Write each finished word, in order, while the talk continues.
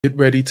Get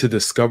ready to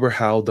discover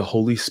how the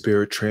Holy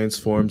Spirit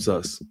transforms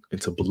us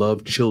into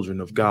beloved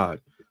children of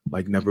God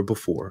like never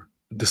before.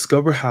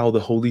 Discover how the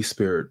Holy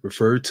Spirit,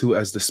 referred to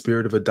as the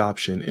Spirit of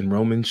adoption in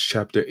Romans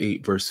chapter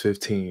 8, verse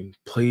 15,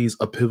 plays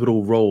a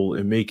pivotal role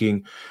in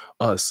making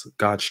us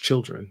God's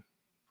children.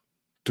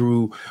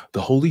 Through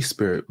the Holy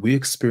Spirit, we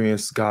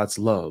experience God's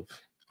love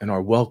and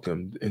are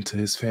welcomed into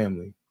his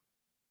family.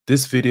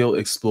 This video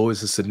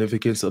explores the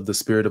significance of the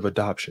spirit of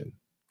adoption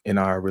in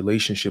our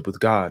relationship with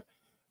God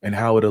and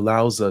how it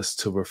allows us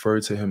to refer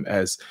to him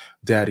as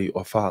daddy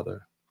or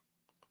father.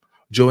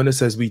 Join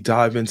us as we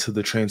dive into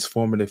the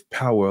transformative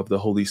power of the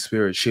Holy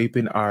Spirit,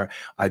 shaping our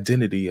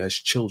identity as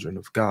children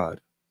of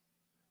God.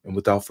 And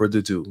without further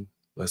ado,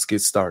 let's get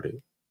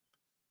started.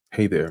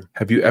 Hey there,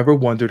 have you ever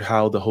wondered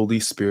how the Holy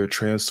Spirit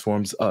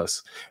transforms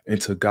us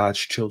into God's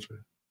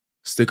children?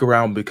 Stick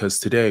around because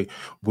today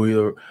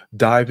we're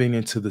diving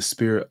into the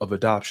spirit of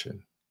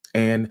adoption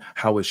and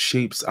how it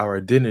shapes our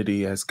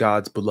identity as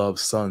God's beloved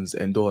sons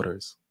and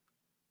daughters.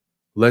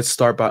 Let's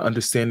start by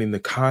understanding the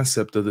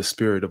concept of the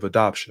spirit of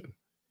adoption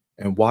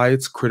and why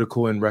it's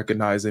critical in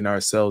recognizing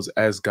ourselves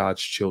as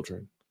God's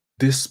children.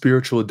 This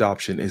spiritual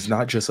adoption is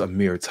not just a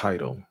mere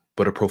title,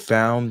 but a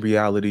profound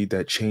reality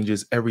that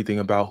changes everything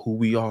about who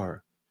we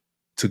are.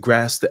 To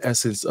grasp the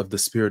essence of the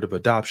spirit of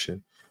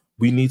adoption,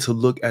 we need to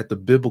look at the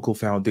biblical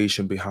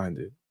foundation behind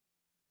it.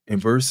 In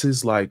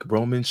verses like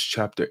Romans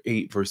chapter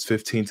 8, verse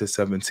 15 to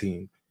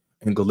 17,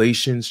 and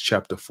Galatians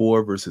chapter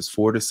 4, verses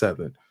 4 to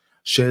 7,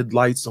 shed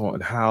lights on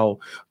how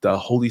the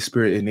Holy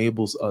Spirit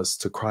enables us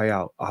to cry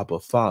out, Abba,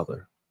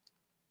 Father,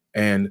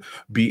 and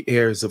be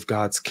heirs of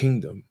God's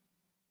kingdom.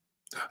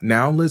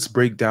 Now let's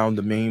break down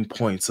the main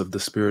points of the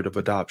spirit of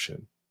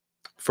adoption.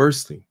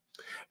 Firstly,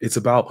 it's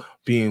about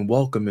being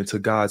welcomed into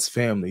God's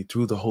family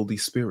through the Holy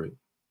Spirit.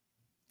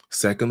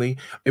 Secondly,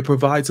 it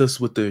provides us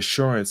with the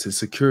assurance and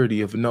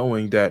security of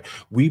knowing that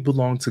we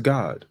belong to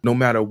God, no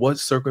matter what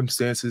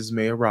circumstances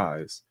may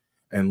arise.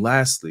 And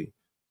lastly,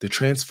 the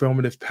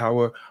transformative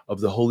power of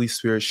the Holy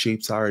Spirit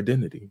shapes our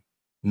identity,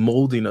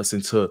 molding us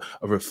into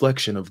a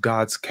reflection of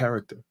God's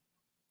character.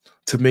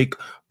 To make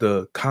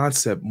the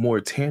concept more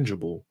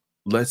tangible,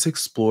 let's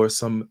explore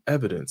some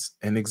evidence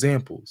and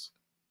examples.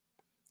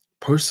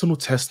 Personal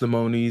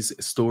testimonies,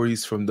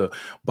 stories from the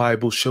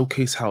Bible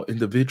showcase how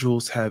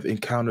individuals have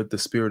encountered the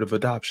spirit of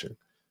adoption,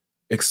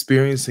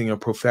 experiencing a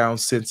profound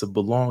sense of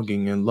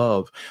belonging and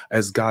love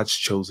as God's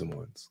chosen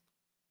ones.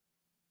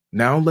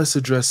 Now let's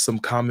address some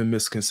common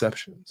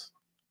misconceptions.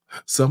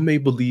 Some may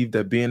believe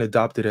that being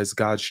adopted as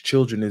God's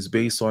children is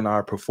based on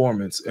our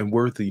performance and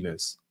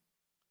worthiness.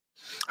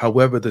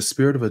 However, the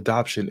spirit of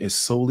adoption is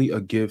solely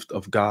a gift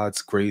of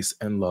God's grace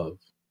and love,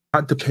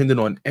 not dependent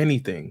on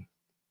anything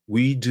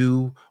we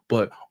do,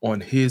 but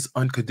on his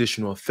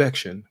unconditional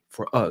affection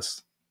for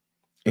us.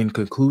 In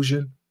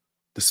conclusion,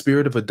 the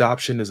spirit of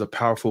adoption is a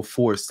powerful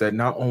force that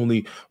not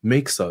only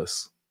makes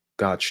us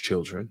God's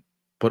children,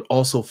 but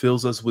also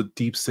fills us with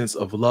deep sense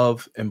of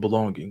love and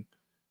belonging.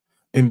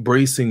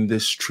 Embracing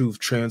this truth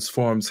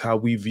transforms how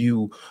we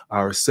view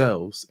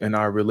ourselves and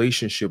our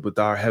relationship with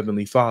our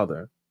Heavenly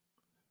Father.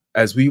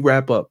 As we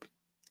wrap up,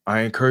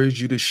 I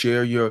encourage you to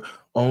share your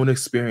own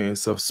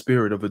experience of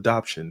spirit of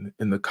adoption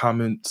in the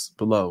comments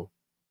below.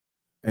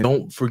 And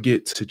don't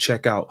forget to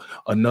check out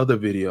another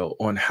video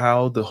on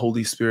how the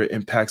Holy Spirit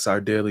impacts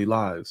our daily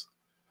lives.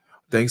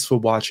 Thanks for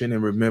watching,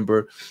 and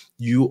remember,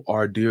 you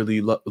are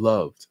dearly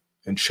loved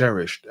and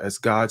cherished as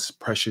God's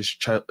precious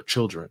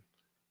children.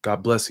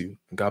 God bless you,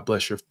 and God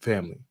bless your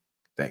family.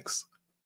 Thanks.